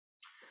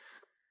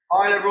All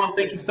right, everyone,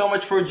 thank you so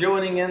much for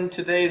joining in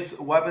today's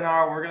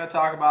webinar. We're going to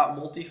talk about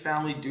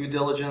multifamily due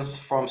diligence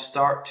from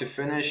start to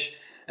finish.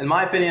 In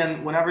my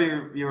opinion, whenever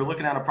you're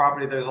looking at a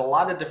property, there's a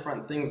lot of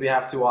different things you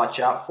have to watch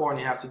out for, and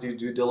you have to do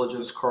due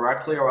diligence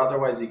correctly, or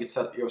otherwise you could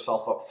set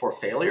yourself up for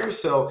failure.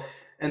 So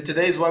in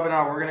today's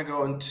webinar, we're going to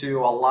go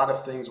into a lot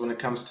of things when it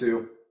comes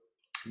to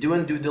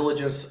doing due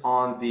diligence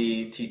on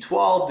the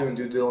T12, doing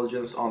due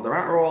diligence on the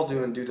rent roll,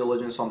 doing due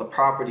diligence on the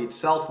property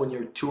itself when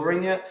you're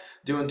touring it,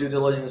 doing due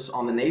diligence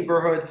on the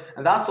neighborhood,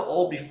 and that's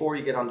all before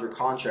you get under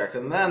contract.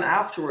 And then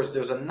afterwards,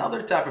 there's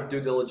another type of due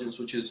diligence,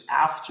 which is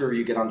after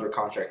you get under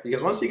contract.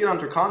 Because once you get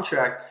under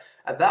contract,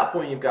 at that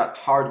point, you've got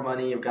hard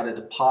money, you've got a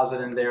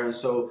deposit in there, and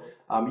so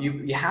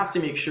you have to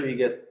make sure you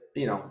get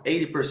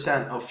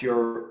 80% of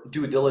your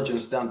due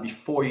diligence done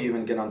before you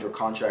even get under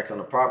contract on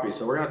the property.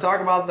 So we're going to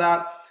talk about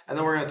that. And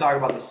then we're going to talk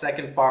about the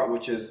second part,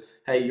 which is,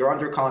 hey, you're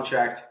under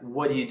contract.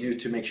 What do you do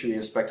to make sure you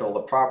inspect all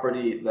the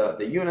property,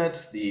 the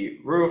units, the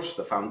roofs,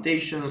 the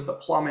foundations, the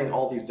plumbing,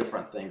 all these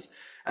different things.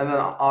 And then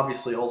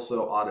obviously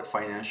also audit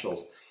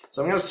financials.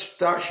 So I'm going to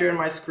start sharing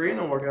my screen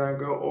and we're going to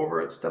go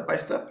over it step by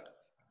step.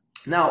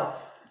 Now,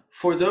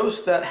 for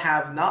those that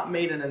have not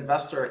made an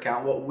investor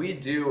account, what we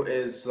do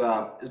is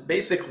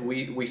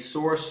basically we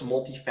source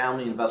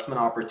multifamily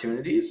investment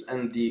opportunities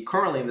and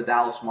currently in the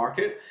Dallas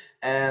market.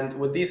 And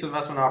with these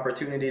investment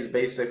opportunities,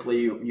 basically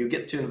you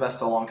get to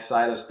invest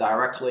alongside us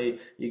directly.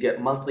 You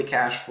get monthly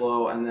cash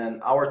flow, and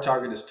then our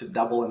target is to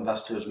double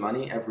investors'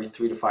 money every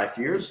 3 to 5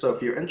 years. So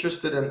if you're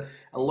interested in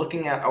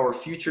looking at our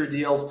future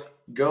deals,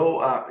 go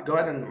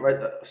ahead and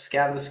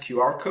scan this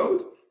QR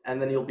code, and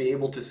then you'll be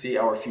able to see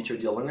our future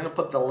deals. I'm going to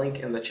put the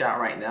link in the chat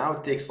right now.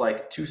 It takes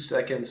like 2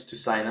 seconds to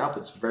sign up.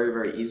 It's very,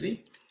 very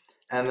easy.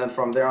 And then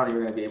from there on, you're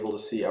going to be able to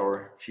see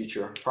our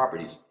future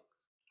properties.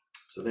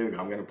 So there we go.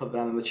 I'm going to put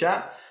that in the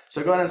chat.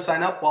 So go ahead and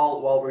sign up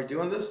while we're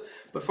doing this.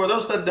 But for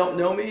those that don't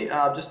know me,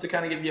 just to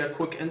kind of give you a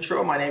quick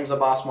intro, my name is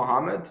Abbas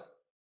Mohammed.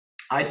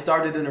 I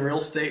started in real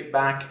estate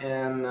back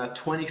in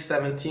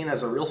 2017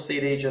 as a real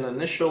estate agent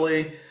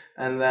initially.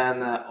 And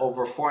then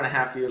over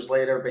 4.5 years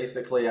later,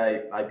 basically,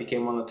 I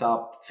became one of the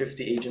top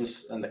 50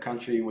 agents in the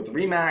country with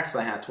RE/MAX.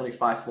 I had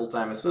 25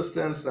 full-time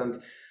assistants,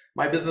 and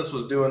my business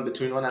was doing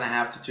between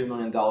 $1.5 to $2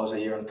 million a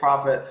year in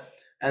profit.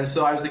 And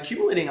so I was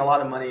accumulating a lot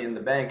of money in the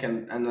bank.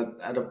 And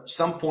at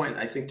some point,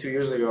 I think 2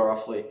 years ago,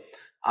 roughly,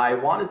 I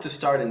wanted to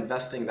start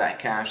investing that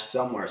cash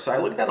somewhere. So I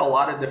looked at a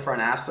lot of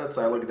different assets.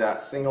 I looked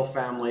at single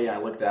family. I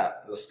looked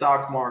at the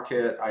stock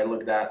market. I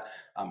looked at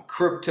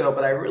crypto,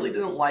 but I really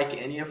didn't like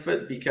any of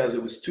it because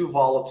it was too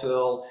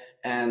volatile.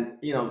 And,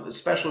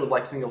 especially with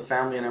like single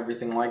family and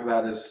everything like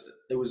that,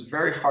 it was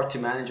very hard to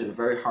manage and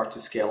very hard to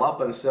scale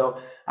up. And so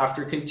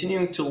after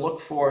continuing to look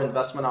for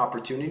investment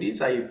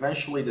opportunities, I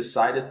eventually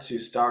decided to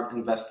start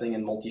investing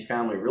in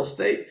multifamily real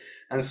estate.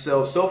 And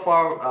so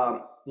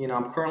far,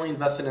 I'm currently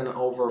invested in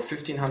over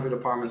 1,500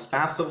 apartments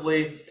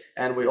passively,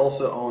 and we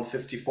also own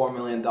 $54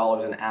 million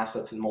in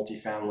assets in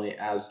multifamily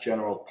as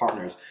general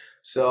partners.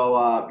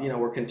 So,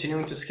 we're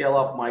continuing to scale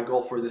up. My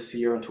goal for this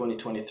year in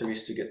 2023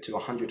 is to get to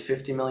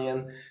 150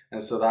 million.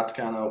 And so that's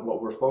kind of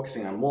what we're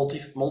focusing on,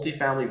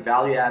 multifamily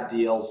value add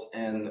deals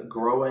in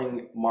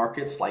growing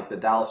markets like the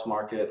Dallas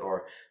market,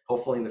 or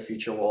hopefully in the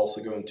future, we'll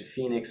also go into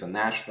Phoenix and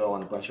Nashville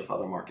and a bunch of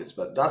other markets.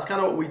 But that's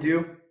kind of what we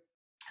do.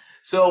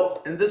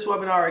 So in this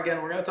webinar,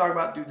 again, we're going to talk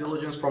about due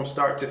diligence from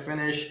start to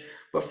finish.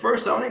 But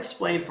first, I want to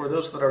explain for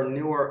those that are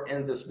newer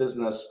in this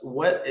business,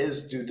 what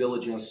is due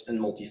diligence in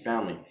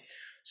multifamily?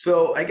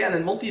 So again,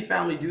 in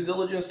multifamily, due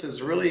diligence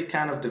is really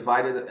kind of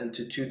divided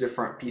into 2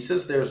 different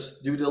pieces. There's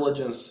due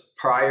diligence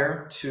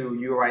prior to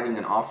you writing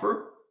an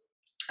offer,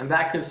 and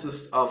that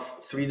consists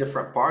of 3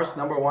 different parts.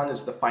 Number 1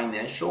 is the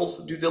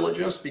financials due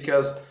diligence,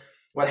 because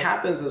what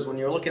happens is when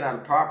you're looking at a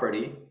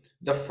property,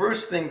 the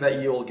first thing that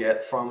you'll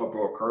get from a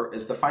broker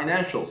is the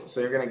financials.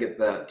 So you're going to get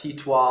the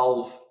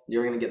T12,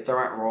 you're going to get the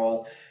rent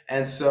roll.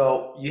 And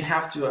so you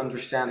have to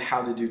understand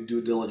how to do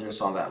due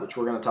diligence on that, which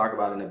we're going to talk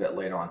about in a bit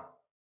later on.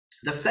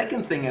 The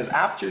second thing is,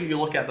 after you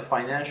look at the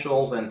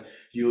financials and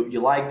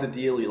you like the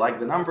deal, you like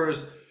the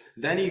numbers,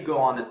 then you go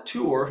on a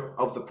tour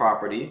of the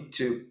property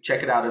to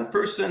check it out in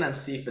person and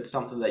see if it's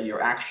something that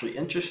you're actually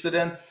interested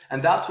in.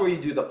 And that's where you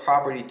do the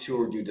property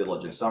tour due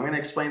diligence. So I'm going to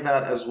explain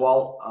that as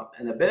well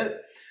in a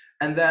bit.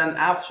 And then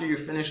after you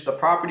finish the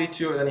property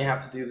tour, then you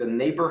have to do the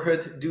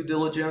neighborhood due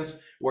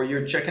diligence, where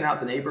you're checking out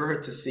the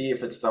neighborhood to see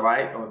if it's the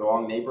right or the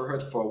wrong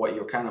neighborhood for what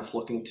you're kind of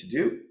looking to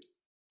do.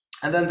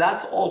 And then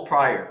that's all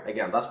prior.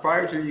 Again, that's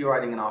prior to you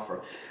writing an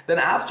offer. Then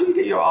after you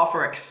get your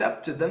offer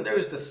accepted, then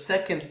there's the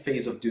second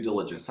phase of due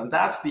diligence, and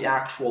that's the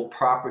actual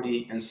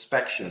property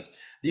inspections.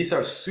 These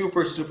are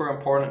super, super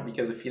important,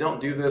 because if you don't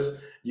do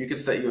this, you could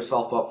set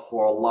yourself up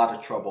for a lot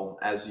of trouble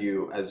as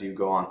you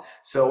go on.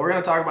 So we're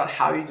going to talk about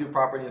how you do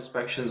property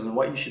inspections and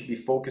what you should be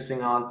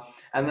focusing on.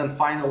 And then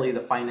finally, the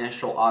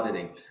financial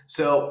auditing.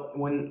 So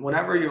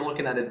whenever you're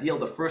looking at a deal,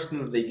 the first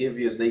thing that they give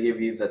you is they give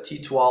you the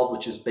T12,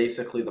 which is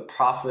basically the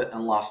profit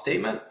and loss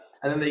statement.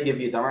 and then they give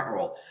you the rent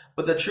roll.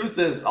 But the truth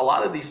is, a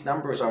lot of these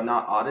numbers are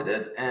not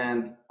audited,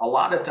 and a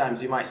lot of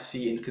times you might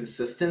see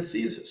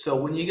inconsistencies. So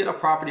when you get a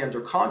property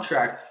under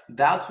contract,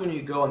 that's when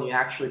you go and you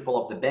actually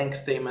pull up the bank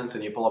statements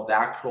and you pull up the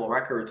actual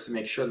records to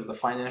make sure that the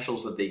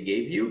financials that they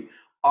gave you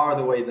are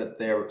the way that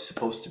they're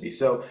supposed to be.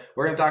 So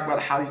we're going to talk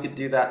about how you could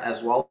do that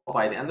as well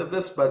by the end of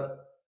this. But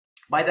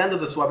by the end of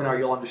this webinar,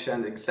 you'll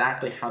understand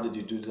exactly how to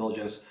do due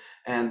diligence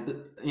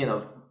and,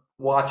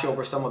 watch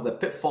over some of the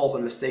pitfalls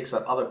and mistakes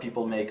that other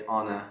people make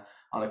on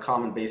a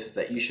common basis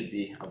that you should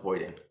be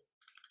avoiding.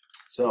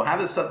 So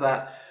having said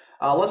that,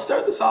 let's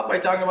start this off by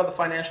talking about the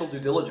financial due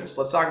diligence.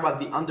 Let's talk about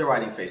the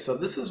underwriting phase. So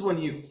this is when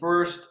you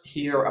first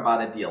hear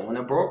about a deal. When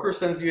a broker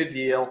sends you a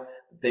deal,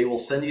 they will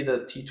send you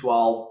the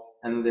T12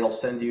 and they'll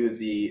send you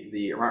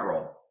the rent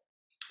roll.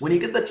 When you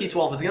get the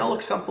T12, it's going to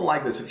look something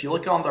like this. If you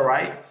look on the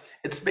right,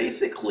 it's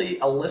basically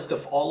a list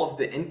of all of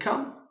the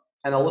income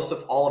and a list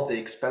of all of the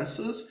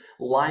expenses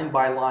line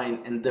by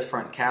line in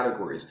different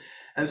categories.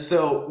 And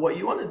so what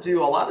you want to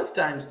do a lot of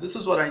times, this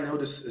is what I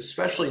notice,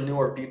 especially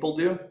newer people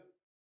do,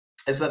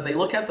 is that they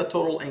look at the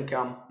total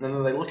income and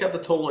then they look at the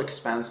total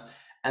expense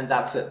and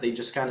that's it. They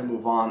just kind of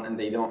move on and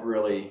they don't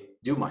really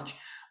do much.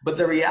 But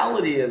the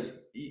reality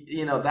is,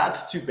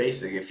 that's too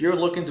basic. If you're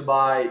looking to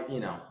buy,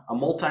 a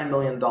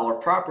multi-million-dollar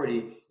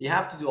property, you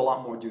have to do a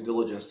lot more due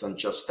diligence than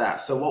just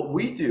that. So what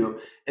we do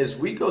is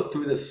we go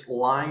through this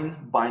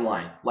line by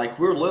line. Like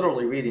we're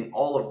literally reading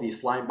all of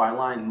these line by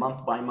line,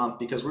 month by month,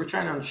 because we're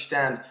trying to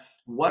understand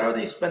what are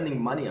they spending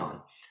money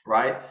on,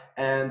 right?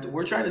 And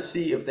we're trying to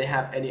see if they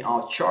have any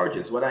odd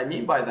charges. What I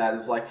mean by that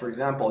is, like, for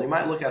example, you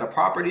might look at a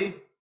property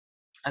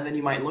and then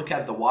you might look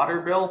at the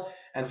water bill,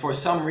 and for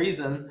some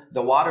reason,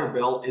 the water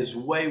bill is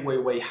way, way,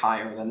 way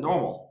higher than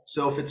normal.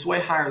 So if it's way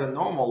higher than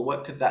normal,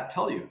 what could that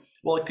tell you?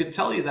 Well, it could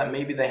tell you that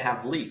maybe they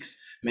have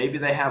leaks. Maybe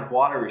they have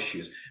water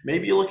issues.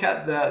 Maybe you look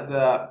at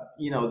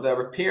the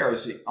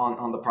repairs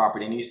on the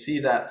property and you see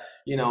that,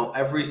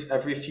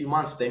 every few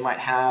months they might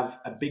have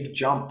a big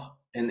jump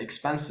in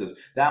expenses.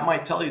 That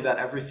might tell you that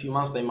every few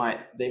months they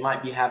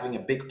might be having a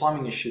big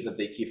plumbing issue that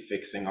they keep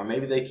fixing, or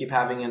maybe they keep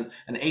having an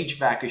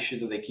HVAC issue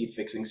that they keep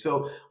fixing.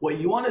 So what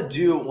you want to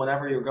do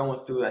whenever you're going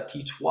through a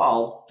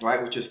T12,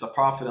 right, which is the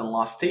profit and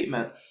loss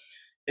statement,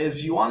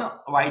 is you want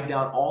to write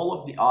down all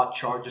of the odd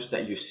charges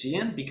that you're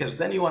seeing, because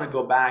then you want to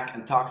go back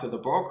and talk to the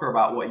broker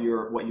about what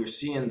you're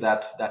seeing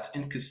that's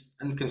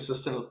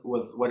inconsistent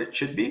with what it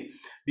should be,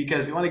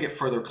 because you want to get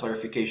further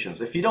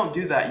clarifications. If you don't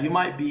do that, you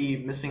might be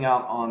missing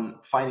out on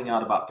finding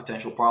out about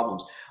potential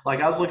problems.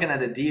 Like I was looking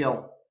at a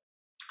deal,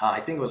 I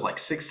think it was like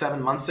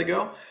 6-7 months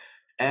ago,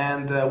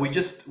 and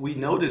we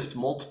noticed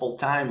multiple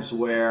times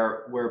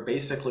where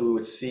basically we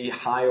would see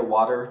higher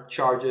water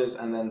charges,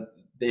 and then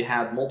they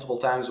had multiple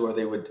times where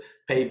they would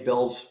pay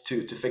bills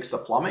to fix the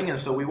plumbing. And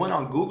so we went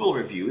on Google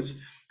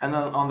reviews, and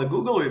then on the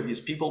Google reviews,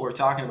 people were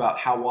talking about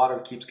how water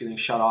keeps getting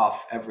shut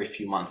off every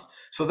few months.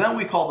 So then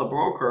we call the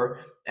broker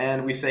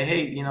and we say,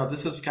 hey,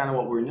 this is kind of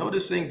what we're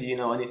noticing. Do you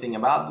know anything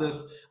about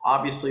this?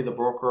 Obviously, the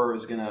broker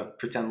is going to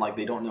pretend like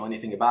they don't know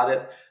anything about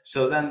it.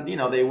 So then,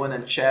 they went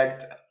and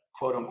checked,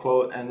 quote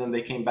unquote, and then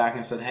they came back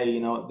and said, hey,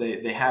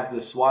 they have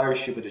this water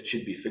issue, but it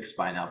should be fixed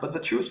by now. But the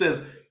truth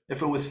is,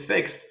 if it was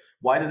fixed,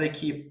 why do they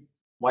keep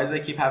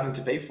having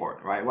to pay for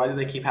it, right? Why do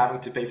they keep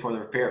having to pay for the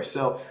repair?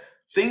 So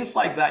things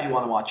like that you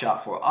want to watch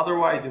out for.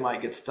 Otherwise, you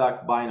might get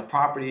stuck buying a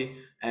property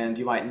and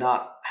you might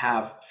not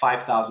have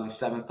 $5,000,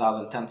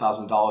 $7,000,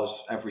 $10,000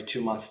 every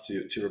 2 months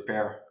to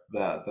repair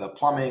the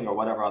plumbing or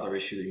whatever other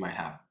issue that you might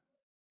have.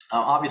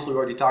 Obviously, we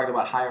already talked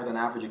about higher than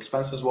average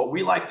expenses. What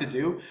we like to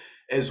do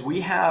is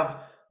we have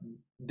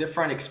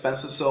different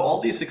expenses. So all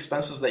these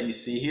expenses that you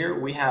see here,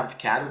 we have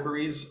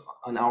categories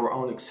on our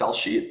own Excel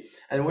sheet.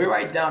 And we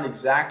write down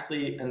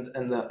exactly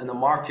in the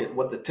market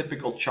what the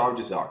typical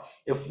charges are.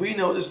 If we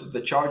notice that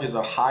the charges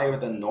are higher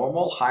than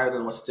normal, higher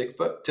than what's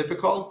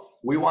typical,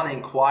 we want to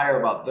inquire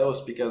about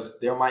those because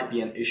there might be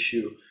an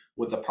issue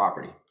with the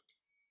property.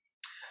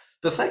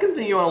 The second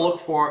thing you want to look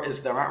for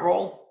is the rent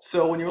roll.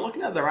 So when you're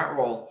looking at the rent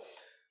roll,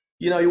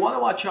 you want to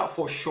watch out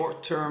for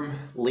short-term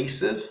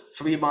leases,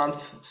 3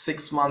 months,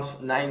 6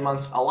 months, 9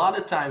 months. A lot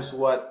of times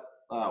what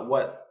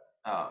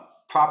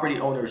property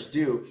owners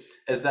do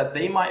is that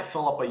they might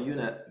fill up a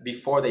unit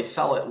before they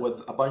sell it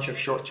with a bunch of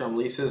short-term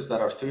leases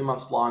that are 3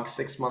 months long,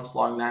 6 months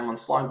long, 9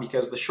 months long,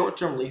 because the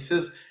short-term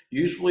leases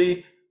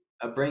usually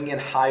bring in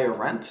higher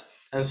rent.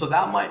 And so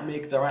that might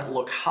make the rent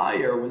look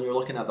higher when you're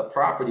looking at the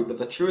property. But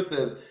the truth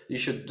is you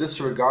should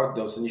disregard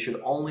those and you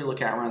should only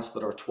look at rents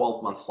that are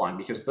 12 months long,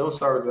 because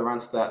those are the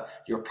rents that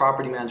your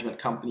property management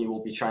company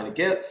will be trying to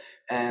get.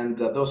 And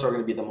those are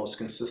going to be the most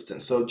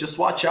consistent. So just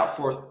watch out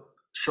for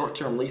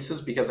short-term leases,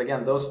 because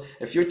again, those,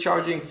 if you're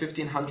charging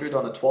 $1,500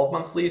 on a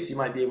 12-month lease, you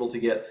might be able to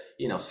get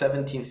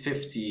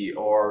 $1,750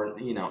 or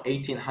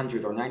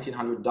 $1,800 or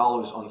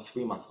 $1,900 on a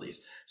 3-month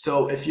lease.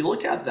 So if you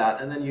look at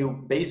that and then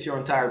you base your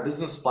entire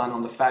business plan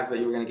on the fact that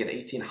you're going to get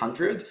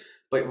 $1,800,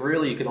 but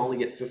really you can only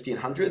get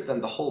 $1,500,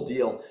 then the whole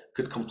deal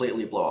could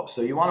completely blow up.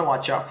 So you want to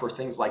watch out for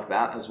things like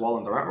that as well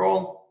in the rent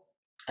roll.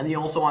 And you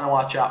also want to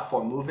watch out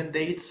for move-in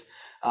dates.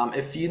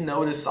 If you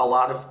notice a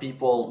lot of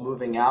people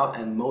moving out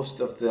and most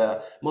of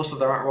the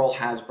rent roll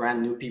has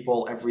brand new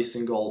people every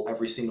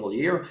single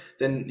year,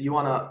 then you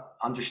want to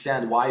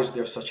understand why is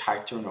there such high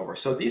turnover.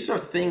 So these are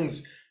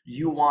things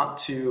you want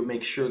to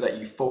make sure that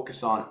you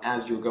focus on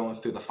as you're going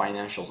through the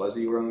financials, as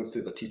you're going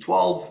through the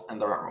T12 and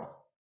the rent roll.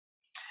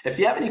 If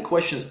you have any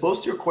questions,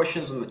 post your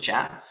questions in the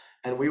chat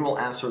and we will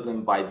answer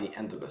them by the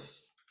end of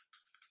this.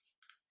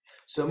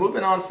 So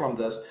moving on from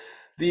this,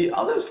 the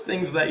other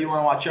things that you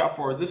want to watch out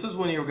for, this is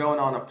when you're going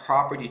on a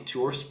property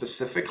tour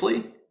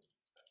specifically,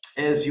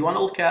 is you want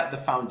to look at the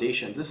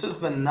foundation. This is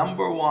the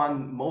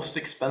 #1 most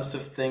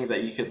expensive thing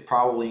that you could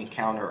probably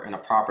encounter in a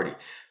property.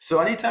 So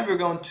anytime you're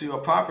going to a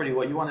property,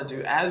 what you want to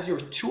do as you're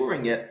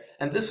touring it,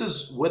 and this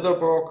is with a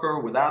broker,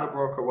 without a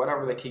broker,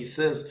 whatever the case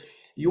is,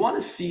 you want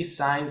to see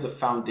signs of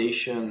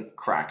foundation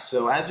cracks.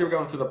 So as you're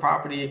going through the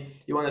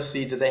property, you want to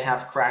see, do they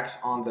have cracks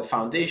on the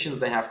foundation? Do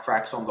they have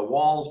cracks on the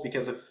walls?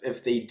 Because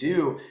if they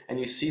do, and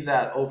you see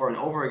that over and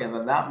over again,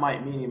 then that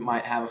might mean you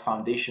might have a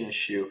foundation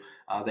issue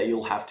that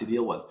you'll have to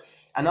deal with.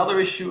 Another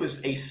issue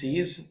is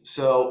ACs.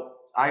 So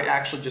I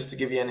actually, just to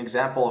give you an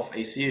example of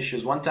AC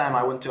issues, one time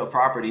I went to a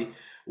property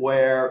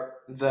where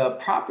the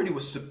property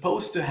was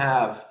supposed to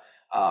have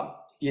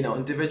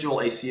individual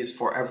ACs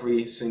for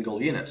every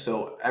single unit.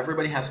 So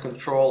everybody has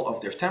control of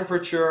their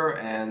temperature,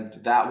 and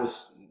that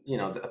was,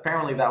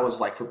 apparently that was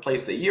like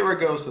replaced a year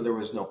ago, so there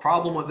was no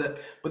problem with it.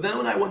 But then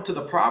when I went to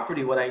the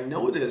property, what I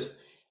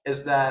noticed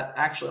is that,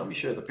 actually, let me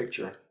share the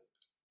picture.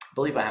 I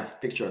believe I have a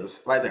picture of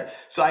this right there.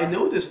 So I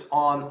noticed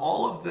on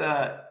all of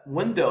the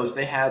windows,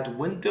 they had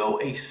window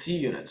AC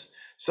units.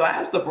 So I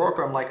asked the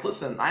broker, I'm like,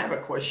 listen, I have a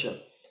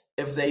question.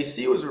 If the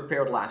AC was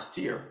repaired last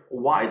year,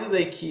 why do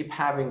they keep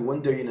having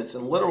window units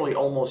in literally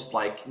almost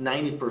like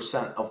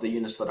 90% of the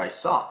units that I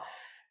saw?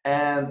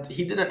 And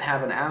he didn't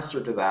have an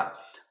answer to that.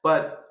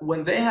 But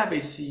when they have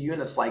AC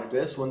units like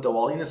this, window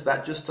wall units,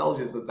 that just tells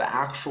you that the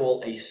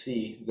actual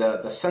AC,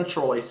 the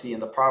central AC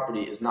in the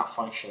property is not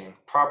functioning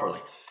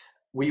properly.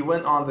 We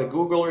went on the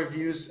Google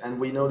reviews and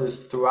we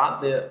noticed throughout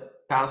the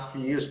past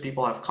few years,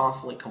 people have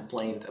constantly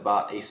complained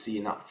about AC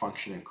not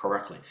functioning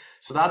correctly.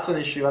 So that's an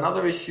issue.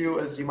 Another issue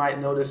is you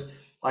might notice,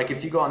 like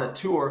if you go on a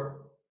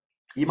tour,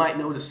 you might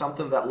notice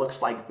something that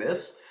looks like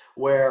this,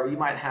 where you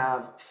might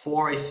have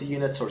 4 AC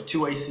units or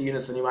 2 AC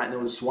units, and you might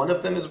notice one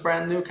of them is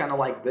brand new, kind of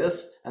like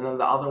this, and then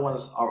the other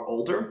ones are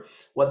older.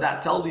 What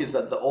that tells you is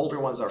that the older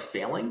ones are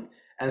failing,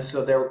 and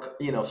so they're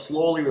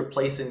slowly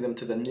replacing them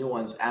to the new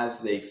ones as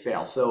they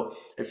fail. So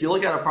if you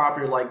look at a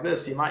property like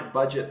this, you might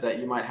budget that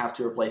you might have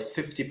to replace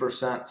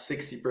 50%,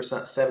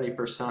 60%,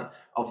 70%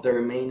 of the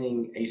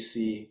remaining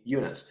AC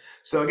units.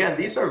 So again,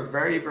 these are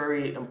very,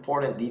 very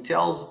important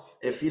details.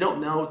 If you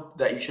don't know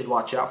that you should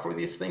watch out for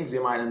these things,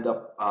 you might end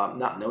up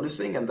not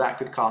noticing, and that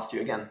could cost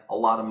you, again, a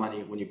lot of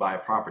money when you buy a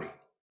property.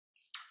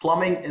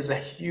 Plumbing is a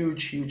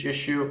huge, huge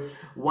issue.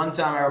 One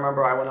time I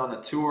remember I went on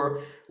a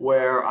tour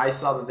where I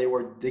saw that they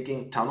were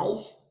digging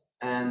tunnels,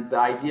 and the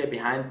idea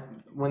behind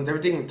when they're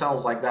digging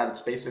tunnels like that,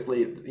 it's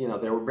basically,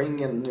 they were bringing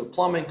in new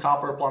plumbing,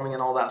 copper plumbing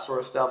and all that sort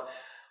of stuff.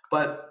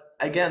 But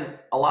again,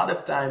 a lot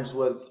of times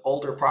with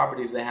older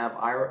properties, they have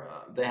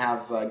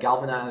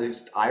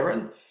galvanized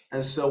iron.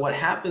 And so what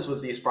happens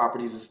with these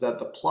properties is that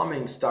the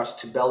plumbing starts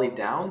to belly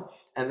down,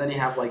 and then you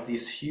have like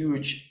these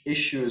huge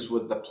issues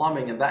with the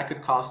plumbing, and that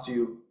could cost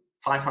you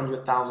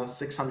 $500,000,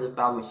 $600,000,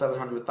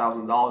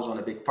 $700,000 on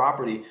a big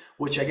property,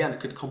 which again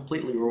could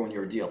completely ruin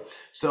your deal.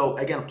 So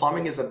again,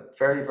 plumbing is a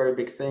very, very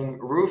big thing.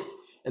 Roof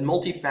in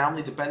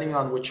multifamily, depending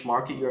on which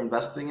market you're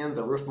investing in,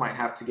 the roof might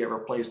have to get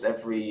replaced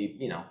every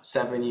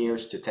 7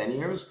 years to 10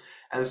 years.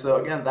 And so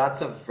again, that's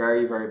a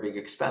very, very big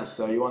expense.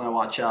 So you want to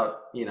watch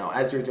out,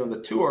 as you're doing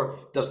the tour,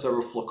 does the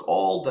roof look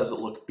old? Does it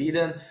look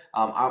beaten?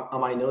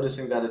 Am I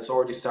noticing that it's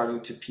already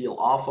starting to peel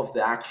off of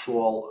the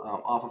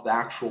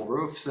actual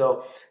roof?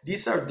 So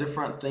these are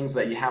different things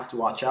that you have to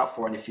watch out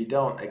for. And if you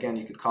don't, again,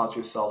 you could cause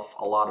yourself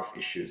a lot of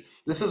issues.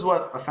 This is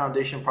what a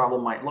foundation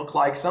problem might look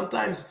like.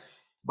 Sometimes,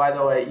 by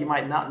the way, you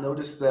might not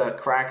notice the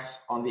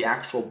cracks on the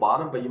actual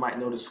bottom, but you might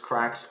notice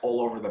cracks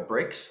all over the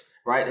bricks.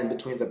 Right in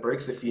between the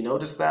bricks. If you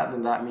notice that,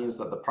 then that means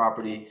that the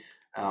property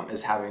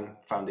is having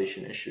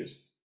foundation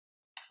issues.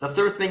 The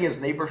third thing is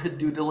neighborhood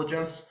due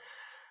diligence.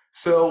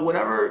 So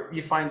whenever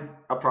you find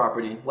a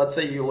property, let's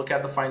say you look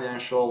at the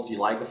financials, you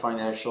like the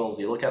financials,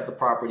 you look at the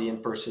property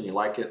in person, you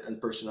like it in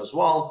person as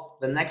well.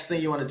 The next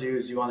thing you want to do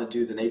is you want to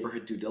do the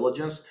neighborhood due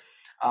diligence.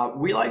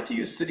 We like to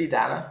use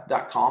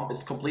citydata.com.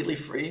 It's completely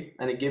free,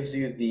 and it gives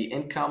you the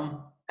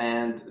income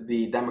and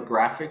the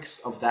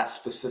demographics of that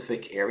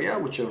specific area,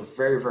 which are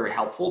very, very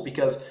helpful,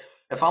 because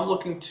if I'm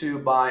looking to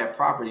buy a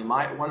property,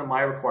 one of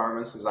my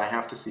requirements is I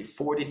have to see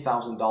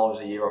 $40,000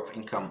 a year of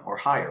income or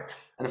higher.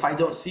 And if I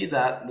don't see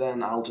that,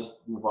 then I'll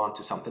just move on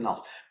to something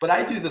else. But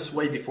I do this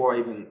way before I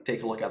even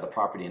take a look at the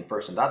property in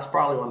person. That's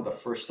probably one of the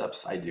first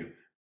steps I do.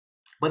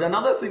 But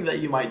another thing that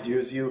you might do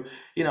is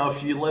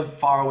if you live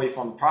far away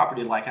from the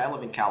property, like I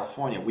live in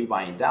California, we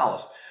buy in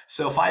Dallas.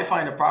 So if I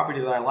find a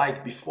property that I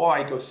like, before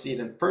I go see it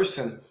in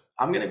person,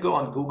 I'm going to go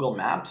on Google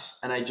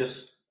Maps and I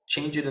just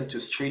change it into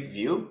Street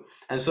View.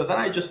 And so then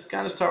I just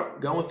kind of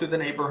start going through the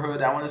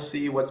neighborhood. I want to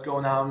see what's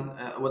going on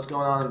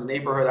in the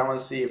neighborhood. I want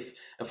to see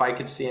if I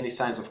could see any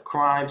signs of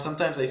crime.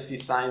 Sometimes I see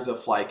signs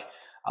of like,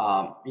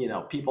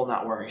 people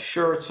not wearing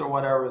shirts or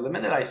whatever. The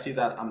minute I see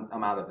that,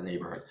 I'm out of the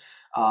neighborhood.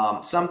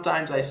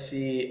 Sometimes I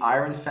see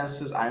iron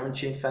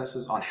chain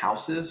fences on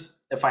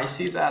houses. If I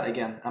see that,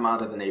 again, I'm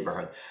out of the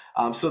neighborhood.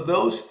 So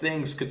those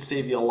things could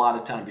save you a lot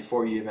of time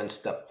before you even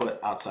step foot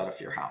outside of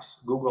your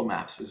house. Google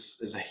Maps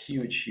is a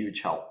huge,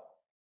 huge help.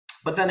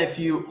 But then if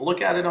you look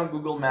at it on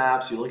Google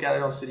Maps, you look at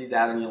it on City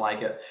Data and you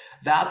like it,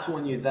 that's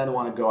when you then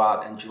want to go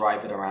out and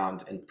drive it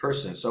around in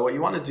person. So what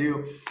you want to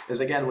do is,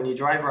 again, when you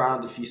drive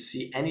around, if you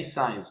see any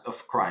signs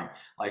of crime,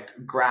 like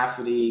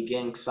graffiti,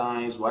 gang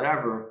signs,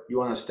 whatever, you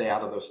want to stay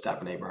out of those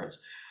type of neighborhoods.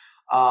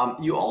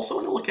 You also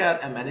want to look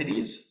at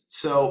amenities.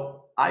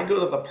 So I go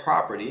to the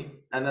property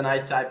and then I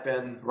type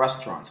in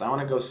restaurants. I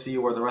want to go see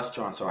where the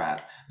restaurants are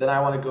at. Then I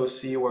want to go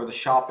see where the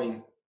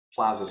shopping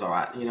plazas are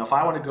at. If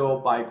I want to go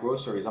buy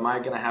groceries, am I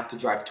going to have to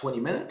drive 20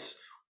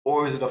 minutes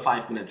or is it a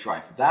 5-minute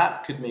drive?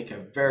 That could make a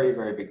very,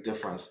 very big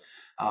difference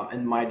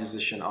in my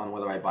decision on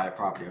whether I buy a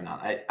property or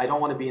not. I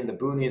don't want to be in the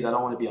boonies. I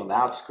don't want to be on the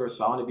outskirts.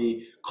 So I want to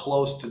be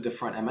close to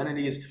different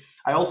amenities.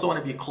 I also want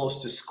to be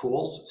close to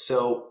schools.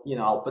 So,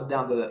 I'll put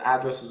down the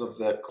addresses of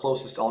the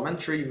closest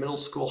elementary, middle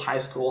school, high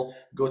school,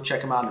 go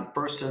check them out in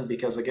person,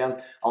 because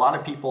again, a lot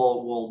of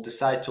people will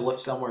decide to live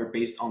somewhere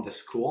based on the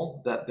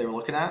school that they're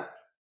looking at.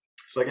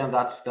 So again,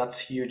 that's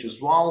huge as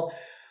well.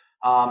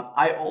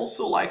 I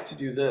also like to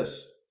do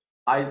this.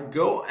 I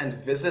go and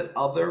visit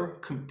other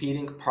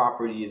competing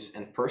properties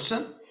in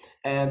person.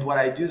 And what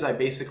I do is I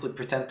basically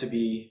pretend to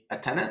be a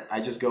tenant.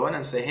 I just go in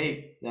and say,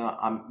 hey,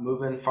 I'm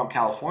moving from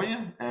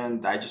California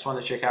and I just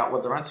want to check out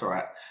what the rents are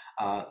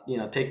at.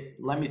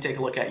 Let me take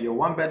a look at your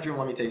 1-bedroom.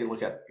 Let me take a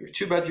look at your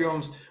 2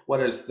 bedrooms. What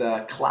is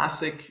the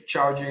classic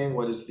charging?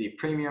 What is the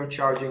premium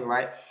charging,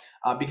 right?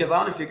 Because I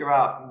want to figure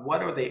out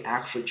what are they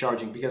actually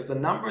charging, because the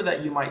number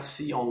that you might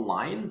see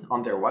online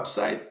on their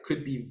website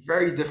could be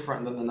very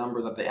different than the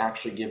number that they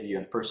actually give you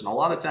in person. A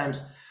lot of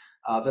times,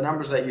 the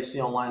numbers that you see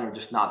online are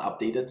just not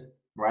updated,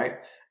 right?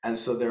 And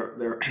so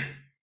they're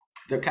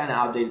kind of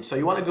outdated. So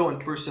you want to go in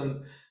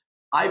person.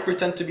 I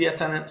pretend to be a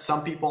tenant.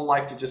 Some people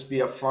like to just be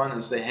upfront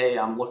and say, hey,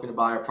 I'm looking to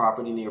buy a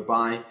property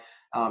nearby.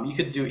 You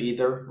could do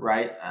either,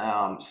 right?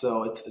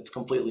 So it's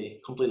completely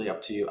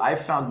up to you.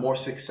 I've found more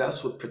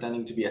success with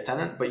pretending to be a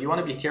tenant, but you want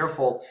to be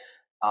careful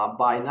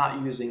by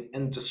not using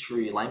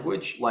industry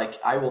language. Like,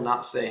 I will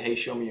not say, hey,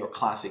 show me your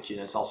classic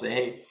units. I'll say,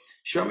 hey,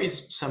 show me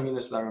some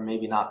units that are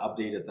maybe not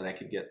updated that I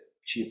could get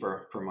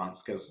cheaper per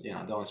month, because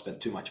don't want to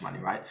spend too much money,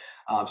 right?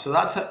 So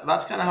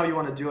that's kind of how you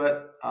want to do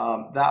it.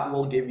 That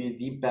will give you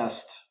the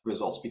best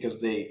results, because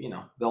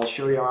they'll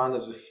show you around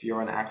as if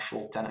you're an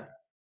actual tenant.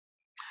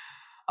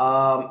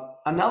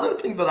 Another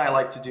thing that I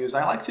like to do is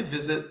I like to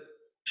visit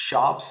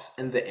shops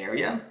in the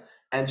area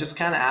and just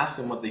kind of ask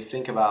them what they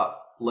think about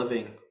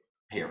living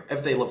here,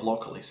 if they live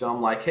locally. So I'm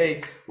like,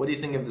 hey, what do you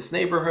think of this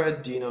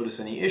neighborhood? Do you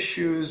notice any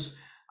issues?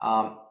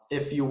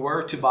 If you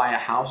were to buy a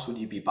house, would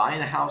you be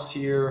buying a house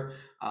here?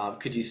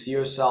 Could you see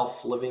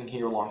yourself living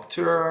here long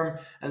term?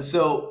 And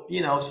so,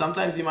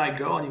 sometimes you might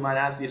go and you might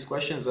ask these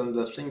questions, and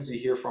the things you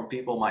hear from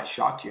people might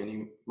shock you, and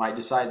you might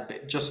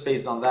decide just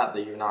based on that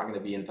you're not going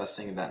to be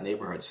investing in that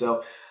neighborhood.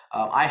 So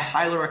I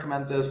highly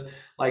recommend this.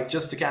 Like,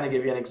 just to kind of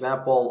give you an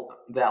example,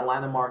 the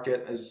Atlanta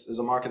market is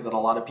a market that a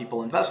lot of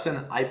people invest in.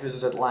 I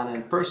visited Atlanta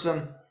in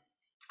person,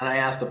 and I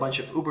asked a bunch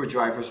of Uber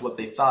drivers what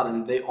they thought,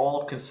 and they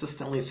all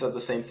consistently said the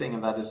same thing,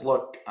 and that is,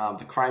 look,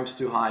 the crime's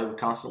too high. We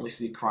constantly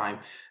see crime,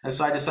 and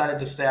so I decided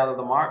to stay out of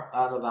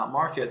that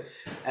market,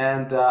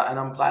 and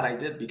I'm glad I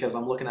did, because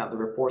I'm looking at the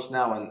reports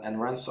now, and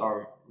rents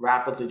are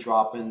rapidly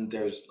dropping.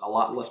 There's a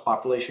lot less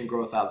population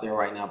growth out there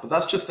right now, but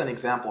that's just an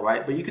example,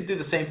 right? But you could do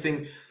the same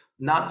thing,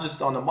 not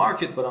just on the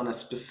market, but on a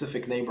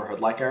specific neighborhood.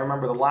 Like, I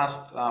remember the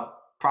last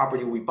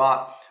property we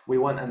bought, we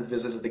went and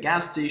visited the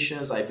gas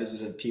stations. I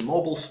visited a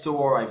T-Mobile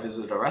store. I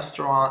visited a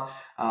restaurant,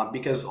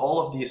 because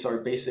all of these are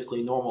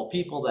basically normal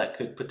people that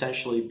could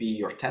potentially be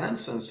your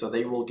tenants. And so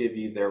they will give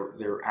you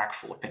their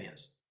actual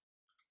opinions.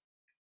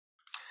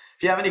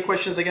 If you have any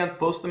questions, again,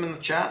 post them in the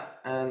chat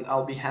and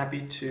I'll be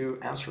happy to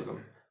answer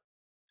them.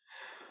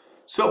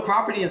 So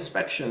property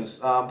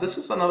inspections, this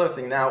is another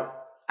thing. Now,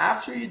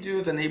 after you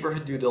do the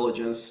neighborhood due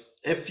diligence,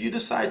 if you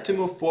decide to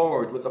move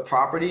forward with the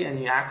property and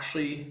you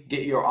actually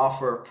get your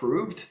offer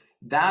approved,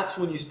 that's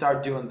when you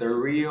start doing the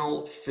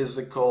real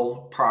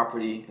physical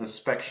property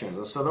inspections.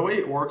 And so the way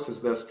it works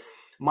is this.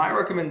 My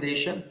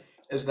recommendation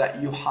is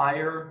that you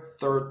hire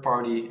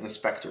third-party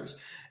inspectors.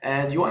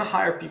 And you want to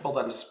hire people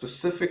that are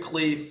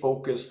specifically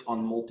focused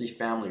on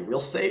multifamily real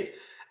estate.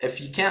 If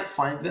you can't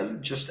find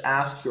them, just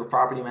ask your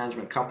property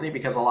management company,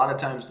 because a lot of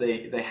times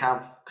they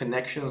have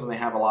connections and they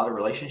have a lot of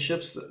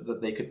relationships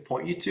that they could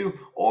point you to,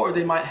 or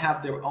they might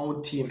have their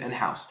own team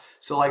in-house.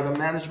 So like the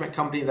management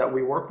company that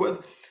we work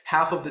with,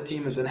 half of the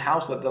team is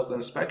in-house that does the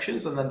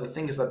inspections, and then the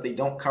thing is that they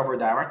don't cover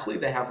directly.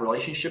 They have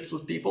relationships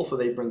with people, so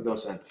they bring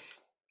those in.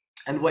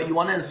 And what you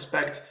want to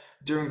inspect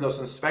during those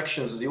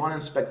inspections is you want to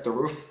inspect the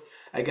roof,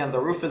 again, the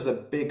roof is a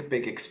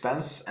big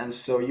expense, and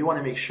so you want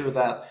to make sure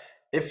that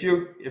if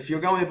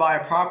you're going to buy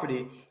a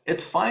property,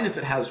 it's fine if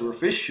it has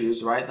roof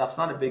issues, right? That's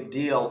not a big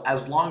deal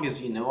as long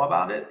as you know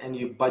about it and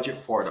you budget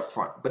for it up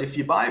front. But if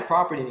you buy a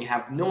property and you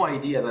have no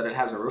idea that it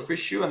has a roof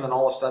issue, and then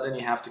all of a sudden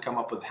you have to come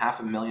up with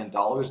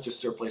 $500,000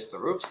 just to replace the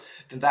roofs,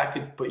 then that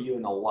could put you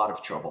in a lot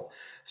of trouble.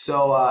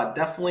 So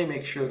definitely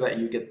make sure that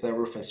you get the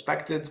roof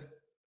inspected.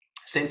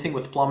 Same thing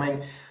with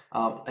plumbing.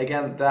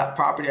 Again, that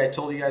property I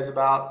told you guys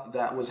about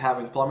that was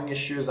having plumbing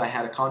issues, I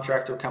had a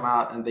contractor come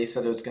out and they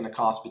said it was going to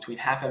cost between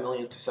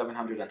 $500,000 to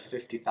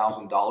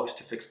 $750,000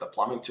 to fix the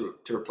plumbing,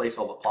 to replace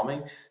all the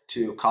plumbing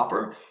to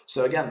copper.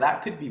 So again,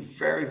 that could be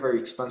very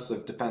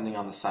expensive depending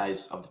on the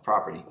size of the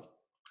property.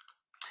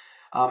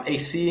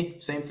 AC,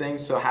 same thing.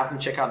 So have them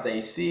check out the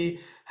AC,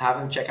 have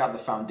them check out the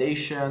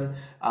foundation.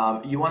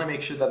 You want to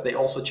make sure that they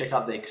also check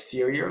out the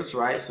exteriors,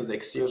 right? So the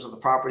exteriors of the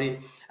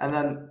property. And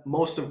then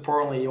most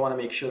importantly, you want to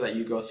make sure that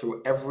you go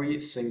through every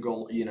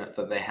single unit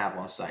that they have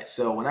on site.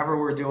 So whenever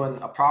we're doing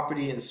a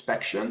property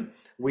inspection,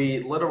 we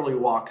literally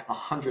walk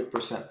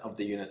 100% of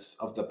the units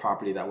of the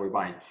property that we're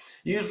buying.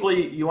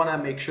 Usually you want to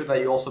make sure that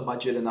you also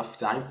budget enough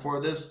time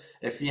for this.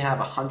 If you have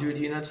 100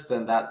 units,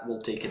 then that will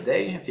take a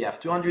day. If you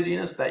have 200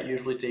 units, that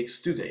usually takes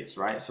 2 days,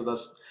 right? So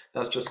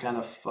that's just kind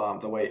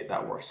of the way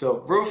that works.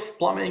 So roof,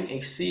 plumbing,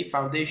 AC,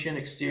 foundation,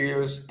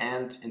 exteriors,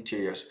 and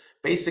interiors.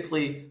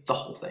 Basically the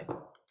whole thing.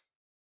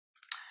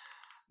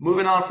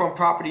 Moving on from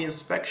property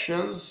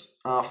inspections,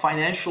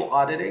 financial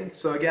auditing.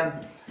 So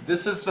again,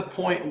 this is the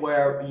point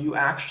where you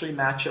actually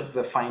match up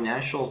the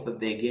financials that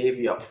they gave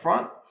you up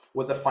front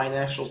with the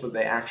financials that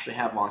they actually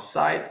have on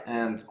site,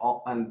 and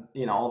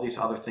all these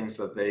other things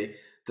that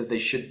they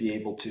should be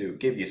able to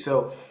give you.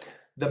 So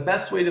the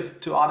best way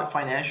to audit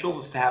financials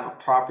is to have a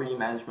property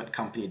management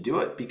company do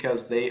it,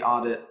 because they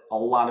audit a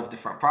lot of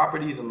different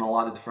properties and a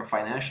lot of different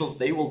financials.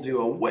 They will do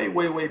a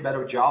way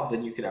better job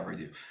than you could ever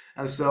do.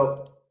 And so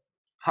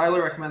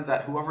highly recommend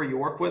that whoever you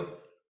work with,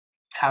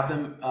 have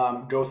them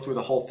go through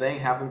the whole thing,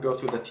 have them go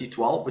through the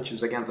T12, which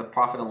is again the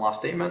profit and loss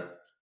statement,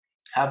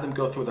 have them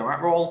go through the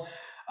rent roll.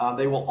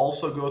 They will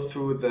also go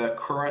through the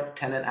current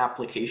tenant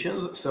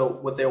applications. So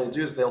what they will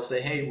do is they'll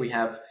say, hey, we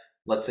have,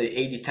 let's say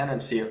 80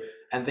 tenants here,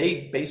 and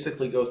they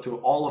basically go through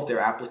all of their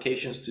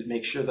applications to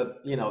make sure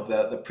that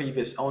the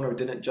previous owner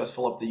didn't just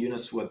fill up the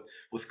units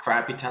with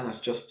crappy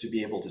tenants just to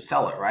be able to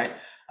sell it, right?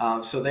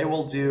 So they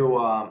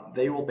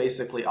will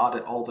basically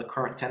audit all the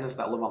current tenants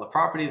that live on the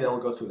property. They'll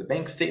go through the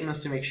bank statements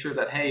to make sure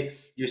that, hey,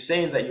 you're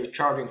saying that you're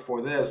charging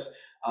for this.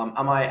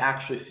 Am I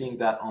actually seeing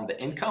that on the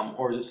income,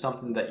 or is it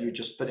something that you're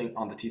just putting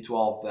on the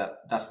T12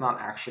 that's not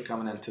actually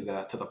coming into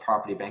the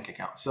property bank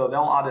account? So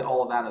they'll audit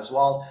all of that as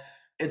well.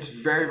 It's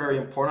very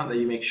important that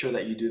you make sure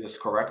that you do this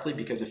correctly,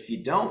 because if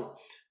you don't,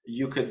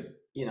 you could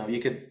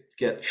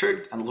get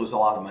tricked and lose a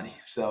lot of money.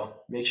 So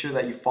make sure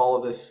that you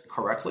follow this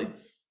correctly.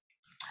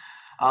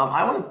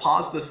 I want to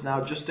pause this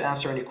now just to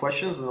answer any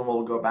questions, and then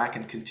we'll go back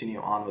and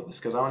continue on with this,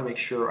 because I want to make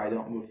sure I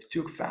don't move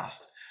too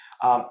fast.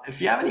 If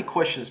you have any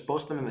questions,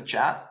 post them in the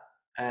chat,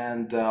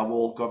 and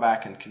we'll go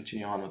back and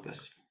continue on with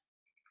this.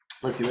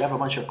 Let's see, we have a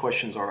bunch of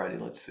questions already.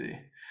 Let's see.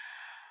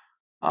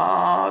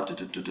 Let's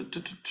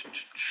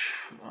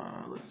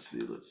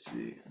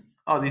see.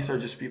 Oh, these are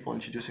just people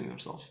introducing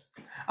themselves.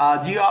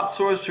 Do you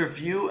outsource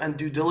review and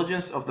due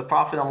diligence of the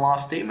profit and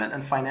loss statement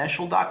and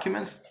financial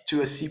documents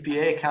to a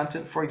CPA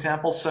accountant, for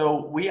example?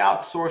 So we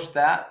outsource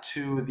that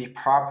to the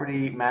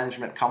property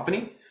management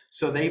company.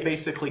 So they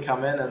basically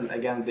come in, and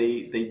again,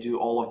 they do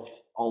all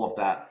of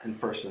that in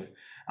person.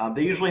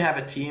 They usually have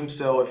a team.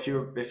 So if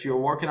you're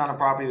working on a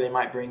property, they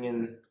might bring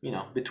in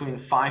between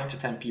 5 to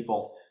 10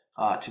 people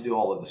to do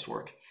all of this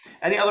work.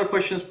 Any other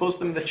questions? Post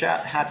them in the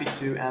chat. Happy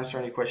to answer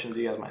any questions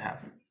you guys might have.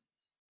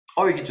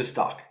 Or you could just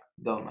talk.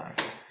 Doesn't matter.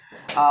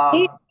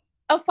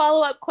 A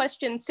follow-up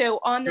question. So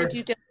on the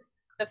due diligence,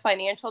 the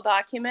financial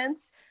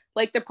documents,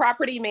 like the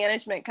property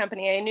management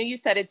company, I know you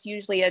said it's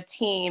usually a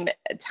team.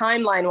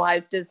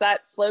 Timeline-wise, does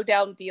that slow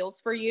down deals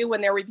for you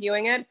when they're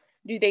reviewing it?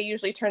 Do they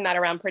usually turn that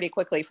around pretty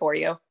quickly for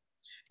you?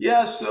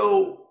 Yeah.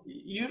 So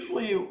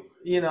usually,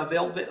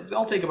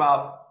 they'll take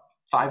about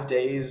 5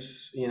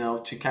 days,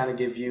 to kind of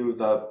give you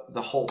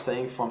the whole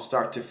thing from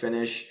start to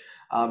finish.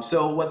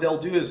 So what they'll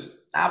do is,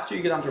 after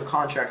you get under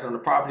contract on the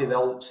property,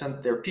 they'll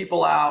send their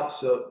people out.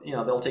 So,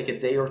 they'll take a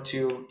day or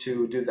two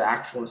to do the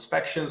actual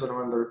inspections and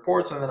run the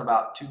reports. And then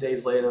about 2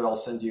 days later, they'll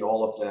send you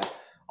all of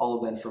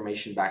the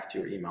information back to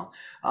your email.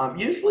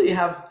 Usually you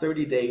have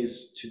 30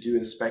 days to do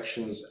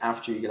inspections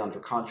after you get under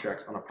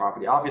contract on a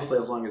property, obviously,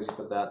 as long as you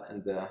put that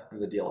in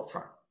the deal up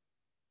front.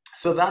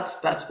 So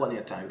that's plenty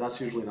of time.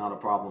 That's usually not a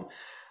problem.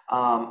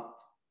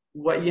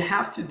 What you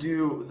have to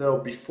do, though,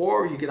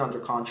 before you get under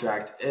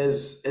contract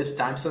is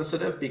time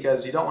sensitive,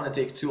 because you don't want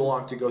to take too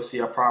long to go see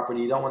a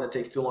property. You don't want to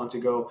take too long to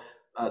go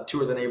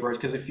tour the neighborhood,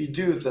 because if you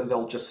do, then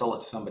they'll just sell it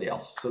to somebody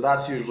else. So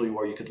that's usually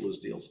where you could lose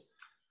deals.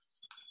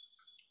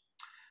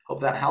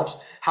 Hope that helps.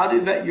 How do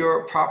you vet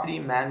your property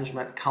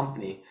management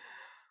company?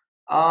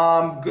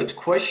 Good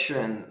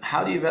question.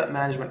 How do you vet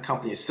management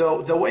companies?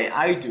 So the way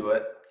I do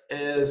it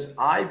is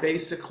I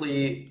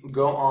basically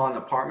go on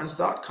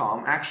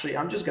apartments.com. Actually,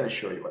 I'm just going to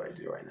show you what I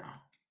do right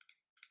now.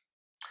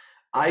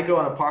 I go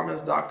on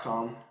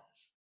apartments.com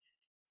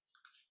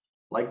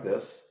like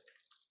this.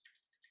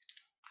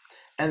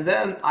 And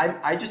then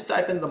I just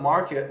type in the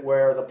market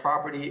where the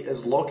property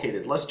is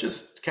located. Let's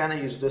just kind of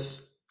use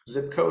this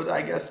zip code,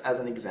 I guess, as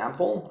an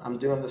example. I'm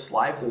doing this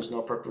live. There's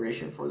no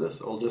preparation for this.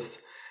 So I'll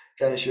just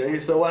kind of show you.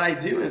 So what I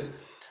do is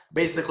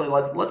basically,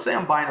 let's say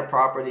I'm buying a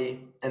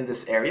property in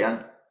this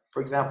area,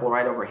 for example,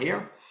 right over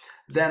here.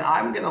 Then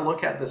I'm going to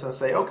look at this and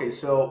say, okay,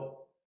 so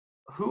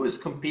who is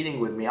competing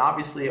with me?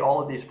 Obviously,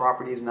 all of these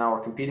properties now are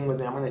competing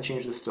with me. I'm going to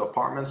change this to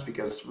apartments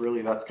because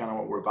really that's kind of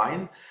what we're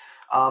buying.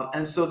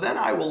 And so then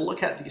I will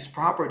look at these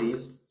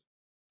properties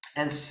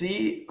and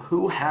see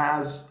who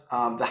has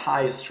the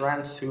highest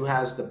rents, who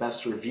has the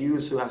best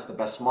reviews, who has the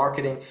best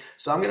marketing.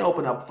 So I'm going to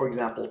open up, for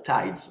example,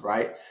 Tides,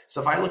 right?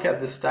 So if I look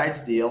at this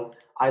Tides deal,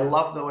 I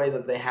love the way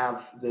that they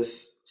have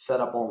this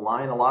set up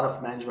online. A lot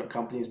of management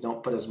companies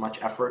don't put as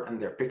much effort in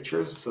their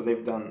pictures, so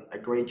they've done a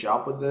great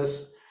job with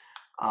this.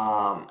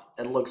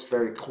 It looks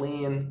very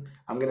clean.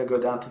 I'm going to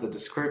go down to the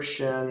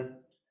description.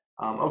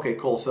 Okay,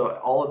 cool. So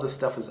all of this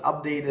stuff is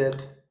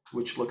updated,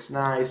 which looks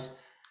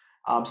nice.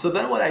 So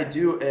then what I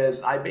do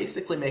is I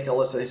basically make a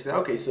list. I say,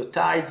 okay, so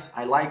Tides,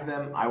 I like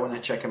them. I want to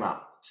check them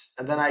out.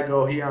 And then I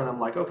go here and I'm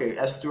like, okay,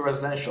 S2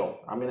 Residential,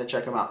 I'm going to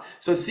check them out.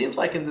 So it seems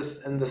like in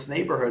this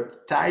neighborhood,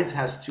 Tides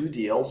has 2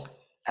 deals.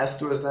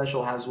 S2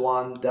 Residential has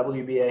 1,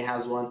 WBA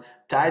has 1,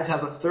 Tides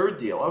has a 3rd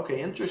deal.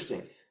 Okay,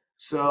 interesting.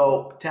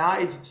 So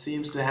Tides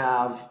seems to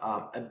have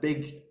a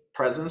big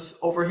presence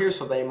over here,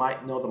 so they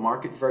might know the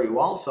market very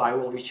well. So I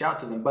will reach out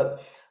to them.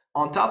 But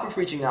on top of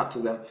reaching out to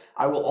them,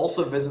 I will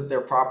also visit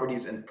their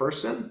properties in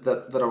person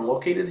that are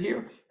located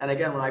here. And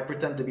again, when I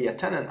pretend to be a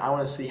tenant, I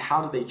want to see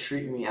how do they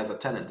treat me as a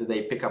tenant. Do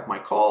they pick up my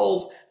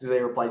calls? Do they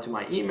reply to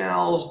my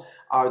emails?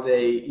 Are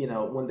they, you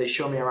know, when they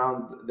show me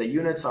around the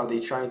units, are they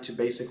trying to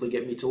basically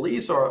get me to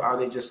lease, or are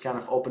they just kind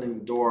of opening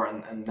the door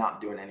and not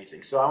doing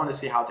anything? So I want to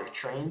see how they're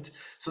trained.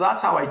 So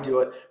that's how I do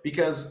it,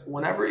 because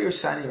whenever you're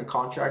signing a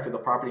contract with a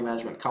property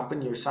management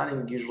company, you're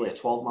signing usually a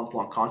 12-month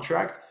long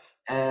contract.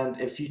 And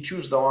if you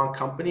choose the wrong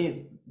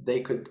company, they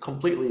could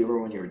completely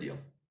ruin your deal.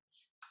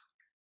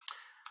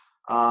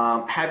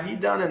 Have you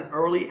done an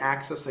early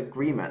access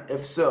agreement?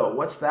 If so,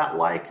 what's that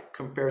like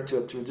compared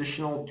to a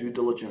traditional due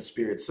diligence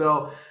period?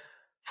 So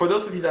for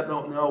those of you that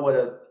don't know what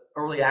an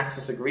early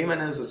access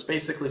agreement is, it's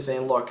basically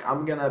saying, look,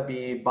 I'm going to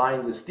be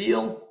buying this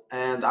deal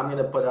and I'm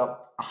going to put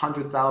up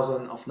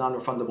 $100,000 of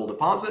non-refundable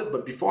deposit.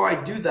 But before I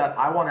do that,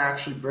 I want to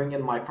actually bring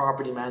in my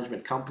property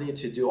management company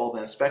to do all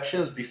the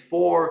inspections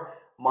before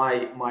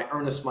my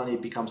earnest money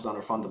becomes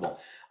non-refundable.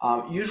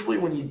 Usually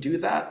when you do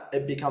that,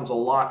 it becomes a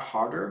lot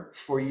harder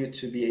for you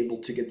to be able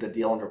to get the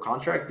deal under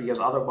contract, because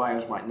other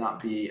buyers might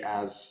not be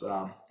as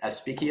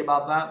picky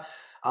about that.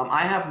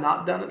 I have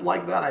not done it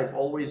like that. I've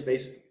always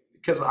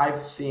because I've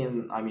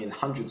seen, I mean,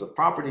 hundreds of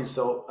properties.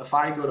 So if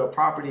I go to a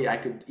property, I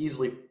could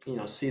easily, you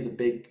know, see the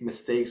big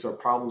mistakes or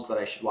problems that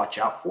I should watch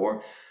out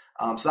for.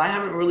 So I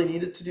haven't really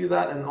needed to do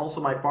that. And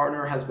also my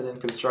partner has been in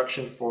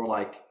construction for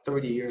like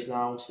 30 years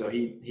now. So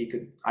he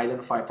could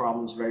identify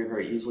problems very,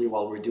 very easily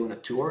while we're doing a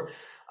tour.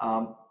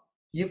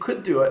 You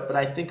could do it, but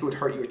I think it would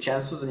hurt your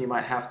chances, and you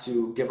might have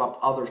to give up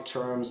other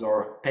terms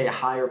or pay a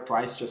higher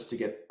price just to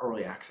get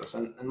early access.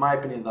 And in my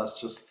opinion, that's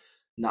just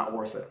not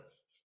worth it.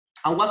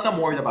 Unless I'm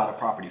worried about a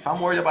property. If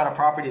I'm worried about a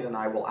property, then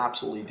I will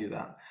absolutely do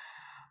that.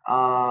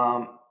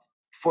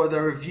 For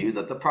the review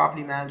that the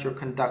property manager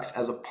conducts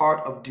as a part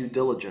of due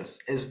diligence,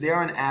 is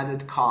there an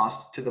added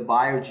cost to the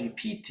buyer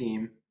GP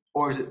team,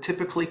 or is it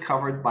typically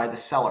covered by the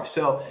seller?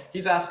 So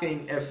he's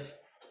asking if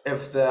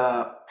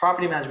the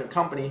property management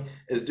company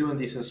is doing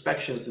these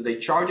inspections, do they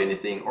charge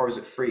anything, or is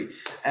it free?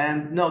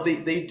 And no,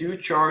 they do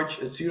charge.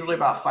 It's usually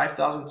about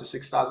 $5,000 to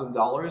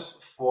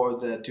 $6,000 for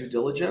the due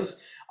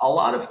diligence. A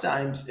lot of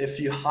times, if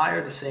you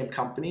hire the same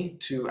company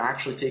to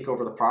actually take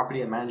over the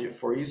property and manage it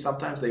for you,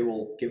 sometimes they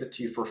will give it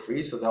to you for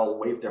free, so they'll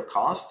waive their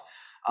cost.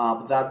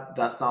 But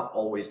that's not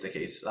always the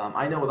case.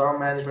 I know with our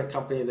management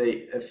company,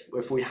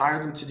 if we hire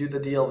them to do the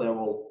deal,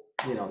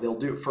 they'll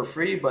do it for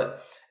free.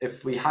 But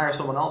if we hire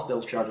someone else,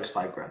 they'll charge us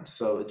 $5,000.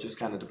 So it just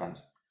kind of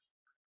depends.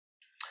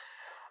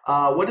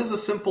 What is a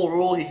simple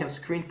rule you can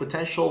screen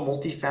potential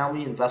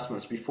multifamily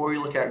investments before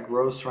you look at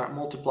gross rent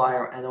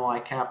multiplier, NOI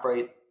cap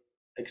rate,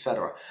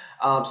 etc.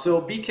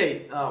 So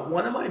BK,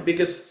 one of my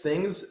biggest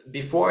things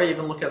before I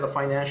even look at the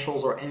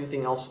financials or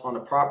anything else on the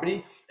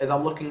property is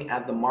I'm looking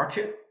at the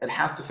market. It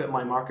has to fit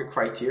my market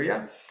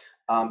criteria.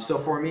 So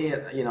for me,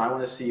 I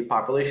want to see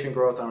population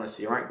growth, I want to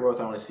see rent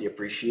growth, I want to see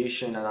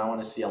appreciation, and I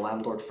want to see a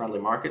landlord-friendly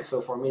market. So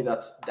for me,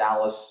 that's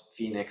Dallas,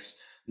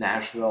 Phoenix,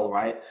 Nashville,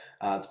 right?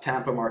 The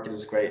Tampa market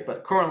is great,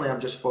 but currently I'm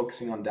just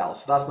focusing on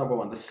Dallas. So that's number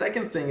one. The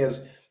second thing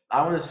is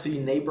I want to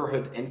see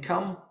neighborhood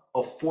income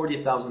of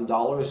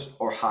 $40,000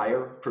 or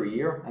higher per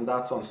year, and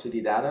that's on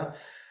city data.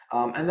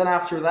 And then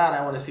after that,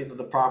 I want to see that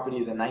the property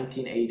is a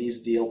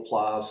 1980s deal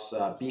plus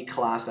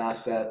B-class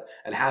asset.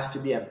 It has to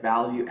be a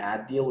value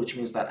add deal, which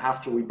means that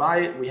after we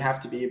buy it, we have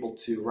to be able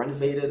to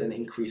renovate it and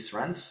increase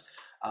rents.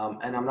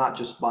 And I'm not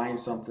just buying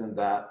something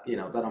that,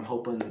 that I'm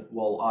hoping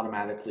will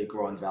automatically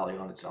grow in value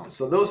on its own.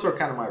 So those are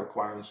kind of my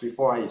requirements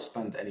before I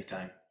spend any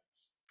time.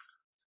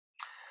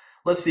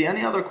 Let's see,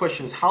 any other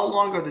questions? How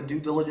long are the due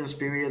diligence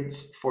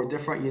periods for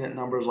different unit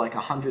numbers like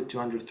 100,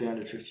 200,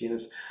 350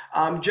 units?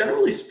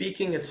 Generally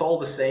speaking, it's all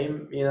the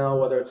same,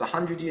 whether it's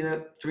 100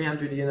 unit,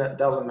 300 unit,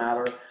 doesn't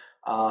matter.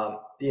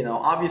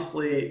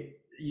 Obviously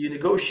you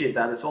negotiate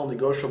that, it's all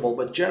negotiable,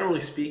 but generally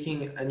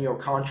speaking, in your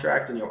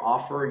contract and your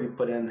offer, you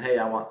put in, hey,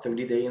 I want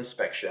 30-day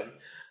inspection.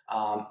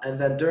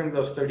 And then during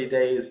those 30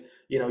 days,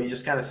 you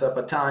just kind of set up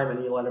a time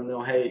and you let them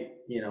know, hey,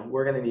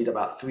 we're going to need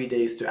about 3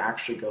 days to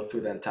actually go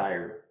through the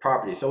entire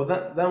property. So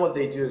then what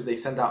they do is they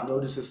send out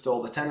notices to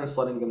all the tenants,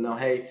 letting them know,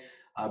 hey,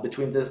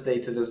 between this day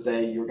to this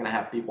day, you're going to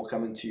have people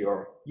come into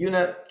your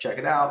unit, check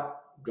it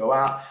out, go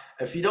out.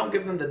 If you don't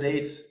give them the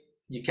dates,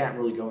 you can't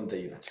really go into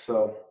the units.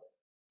 So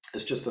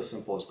it's just as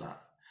simple as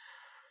that.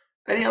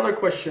 Any other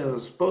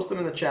questions? Post them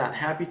in the chat.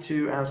 Happy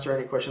to answer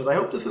any questions. I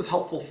hope this is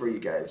helpful for you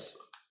guys.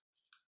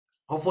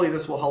 Hopefully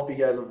this will help you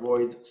guys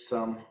avoid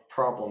some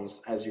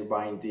problems as you're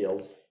buying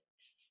deals.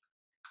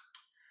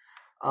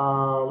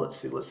 Let's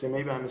see,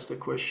 maybe I missed a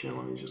question.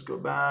 Let me just go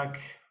back.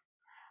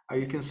 Are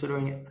you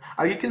considering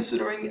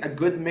a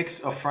good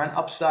mix of rent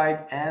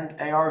upside and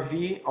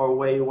ARV, or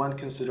weigh one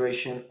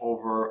consideration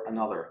over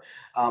another?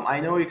 I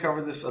know we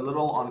covered this a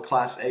little on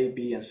class A,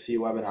 B, and C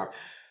webinar.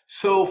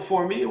 So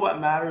for me,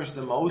 what matters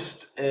the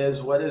most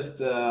is what is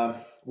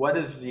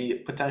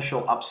the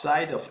potential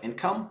upside of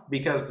income,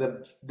 because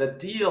the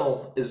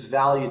deal is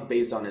valued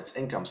based on its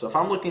income. So if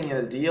I'm looking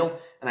at a deal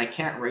and I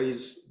can't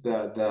raise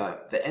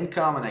the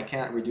income and I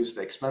can't reduce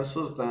the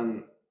expenses,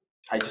 then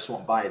I just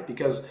won't buy it.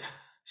 Because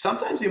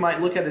sometimes you might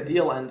look at a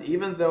deal and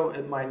even though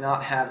it might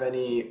not have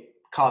any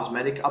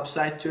cosmetic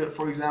upside to it,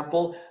 for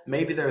example,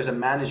 maybe there's a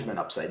management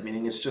upside,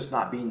 meaning it's just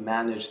not being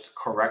managed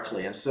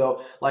correctly. And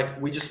so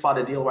like we just bought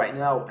a deal right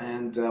now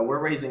and we're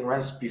raising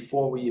rents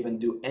before we even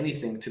do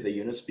anything to the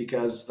units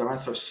because the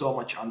rents are so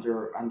much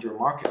under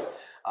market.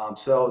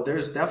 So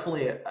there's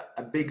definitely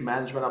a big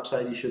management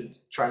upside you should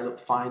try to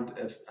find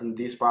in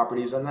these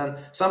properties. And then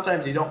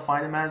sometimes you don't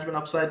find a management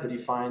upside, but you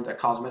find a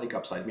cosmetic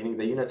upside, meaning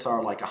the units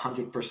are like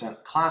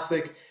 100%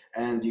 classic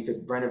and you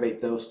could renovate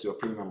those to a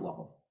premium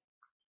level.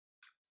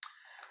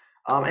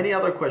 Any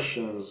other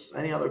questions?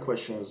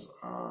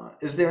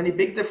 Is there any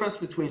big difference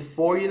between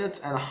 4 units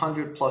and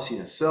 100 plus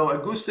units? So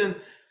Agustin,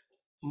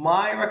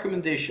 my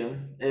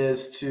recommendation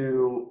is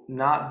to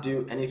not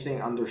do anything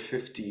under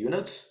 50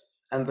 units.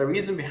 And the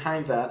reason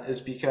behind that is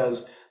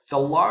because the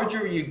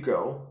larger you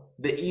go,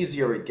 the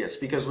easier it gets.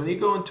 Because when you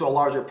go into a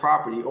larger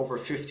property over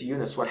 50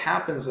 units, what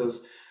happens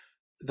is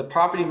the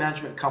property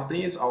management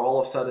companies are all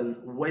of a sudden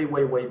way,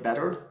 way, way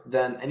better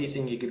than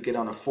anything you could get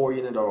on a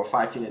 4-unit or a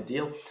 5-unit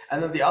deal.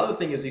 And then the other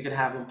thing is you could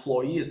have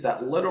employees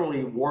that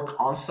literally work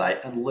on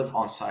site and live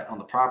on site on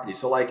the property.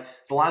 So like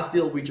the last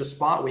deal we just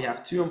bought, we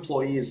have 2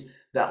 employees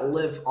that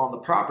live on the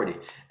property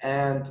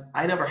and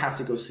I never have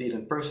to go see it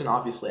in person.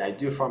 Obviously I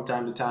do from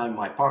time to time.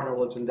 My partner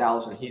lives in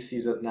Dallas and he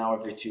sees it now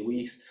every 2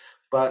 weeks,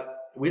 but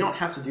we don't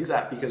have to do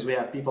that because we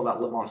have people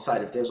that live on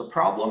site. If there's a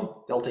problem,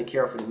 they'll take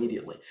care of it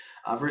immediately.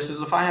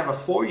 Versus if I have a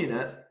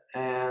 4-unit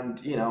and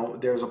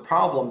there's a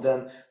problem,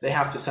 then they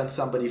have to send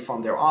somebody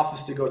from their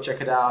office to go check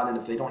it out. And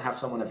if they don't have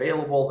someone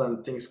available,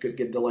 then things could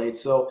get delayed.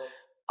 So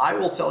I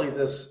will tell you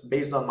this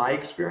based on my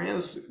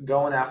experience,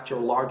 going after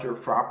larger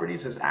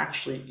properties is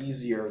actually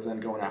easier than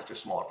going after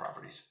smaller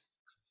properties.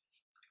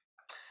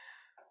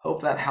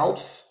 Hope that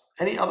helps.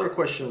 Any other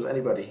questions,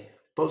 anybody?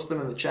 Post them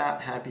in the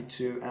chat. Happy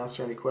to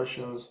answer any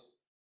questions.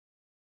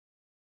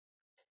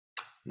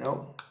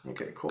 No?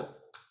 Okay, cool.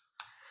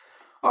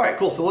 All right,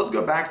 cool. So let's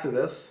go back to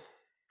this.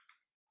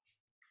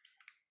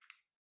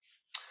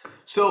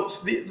 So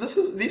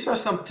these are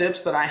some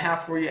tips that I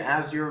have for you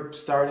as you're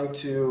starting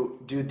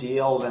to do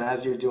deals and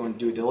as you're doing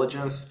due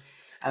diligence.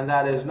 And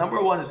that is,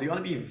 number one is you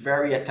want to be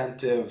very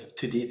attentive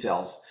to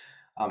details.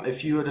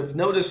 If you would have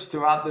noticed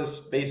throughout this,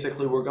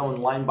 basically we're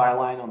going line by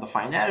line on the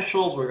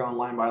financials, we're going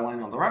line by line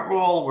on the rent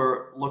roll,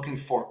 we're looking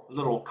for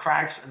little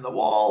cracks in the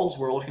walls,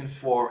 we're looking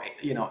for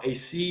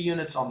AC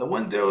units on the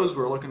windows,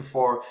 we're looking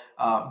for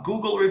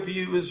Google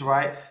reviews,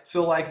 right?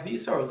 So like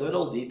these are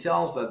little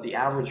details that the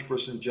average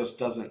person just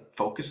doesn't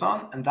focus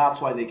on, and that's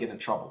why they get in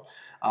trouble.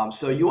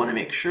 So you want to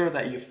make sure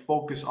that you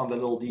focus on the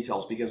little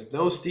details because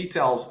those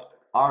details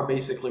are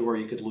basically where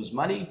you could lose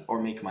money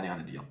or make money on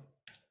a deal.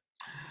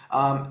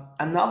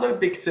 Another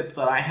big tip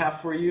that I have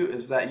for you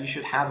is that you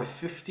should have a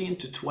 15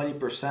 to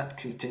 20%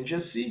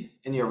 contingency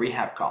in your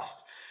rehab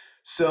costs.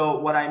 So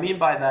what I mean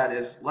by that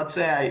is, let's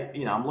say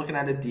I'm looking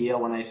at a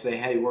deal and I say,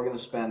 hey, we're going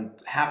to spend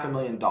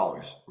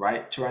 $500,000,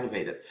 right, to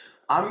renovate it.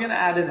 I'm going to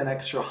add in an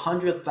extra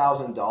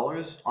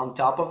 $100,000 on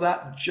top of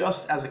that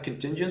just as a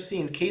contingency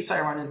in case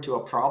I run into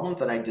a problem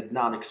that I did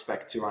not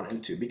expect to run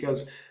into,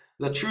 because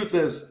the truth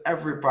is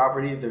every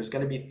property, there's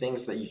going to be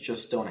things that you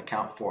just don't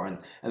account for.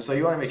 And so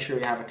you want to make sure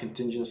you have a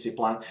contingency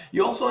plan.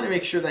 You also want to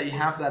make sure that you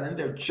have that in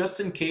there just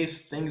in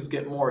case things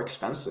get more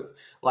expensive.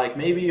 Like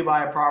maybe you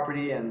buy a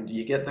property and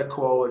you get the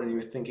quote and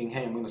you're thinking,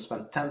 hey, I'm going to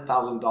spend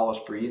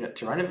 $10,000 per unit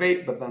to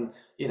renovate, but then,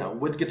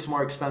 wood gets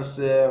more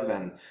expensive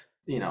and,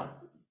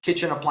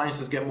 kitchen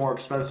appliances get more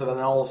expensive, and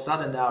then all of a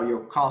sudden now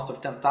your cost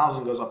of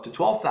 10,000 goes up to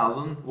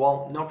 12,000.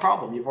 Well, no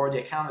problem. You've already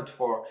accounted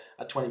for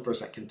a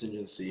 20%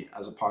 contingency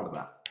as a part of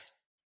that.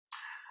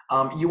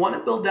 You want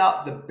to build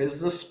out the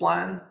business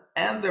plan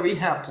and the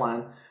rehab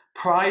plan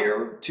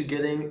prior to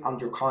getting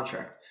under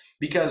contract.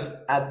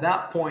 Because at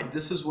that point,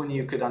 this is when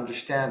you could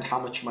understand how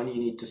much money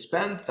you need to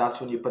spend. That's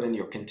when you put in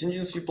your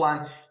contingency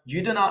plan.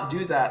 You do not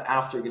do that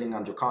after getting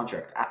under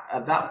contract.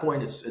 At that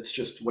point, it's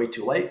just way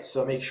too late.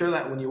 So make sure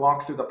that when you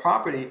walk through the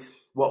property,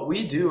 what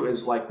we do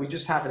is we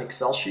just have an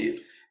Excel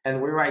sheet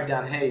and we write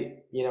down,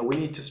 hey, we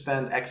need to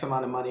spend X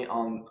amount of money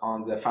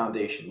on the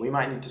foundation. We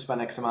might need to spend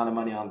X amount of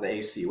money on the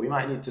AC. We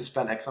might need to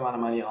spend X amount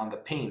of money on the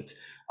paint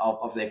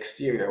of the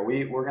exterior.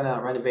 We're going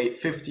to renovate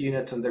 50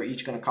 units and they're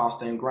each going to cost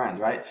 10 grand,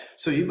 right?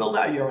 So you build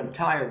out your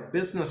entire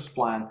business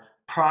plan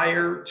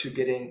prior to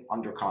getting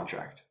under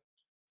contract.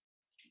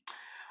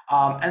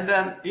 And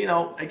then,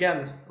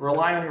 again,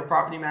 rely on your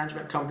property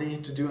management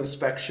company to do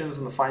inspections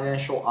and the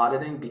financial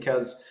auditing,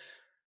 because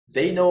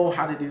they know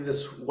how to do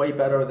this way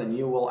better than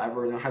you will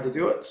ever know how to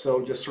do it.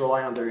 So just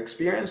rely on their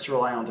experience,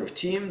 rely on their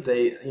team.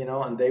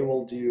 And they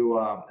will do,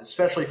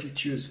 especially if you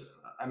choose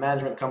a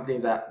management company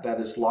that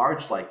is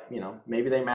large, maybe they manage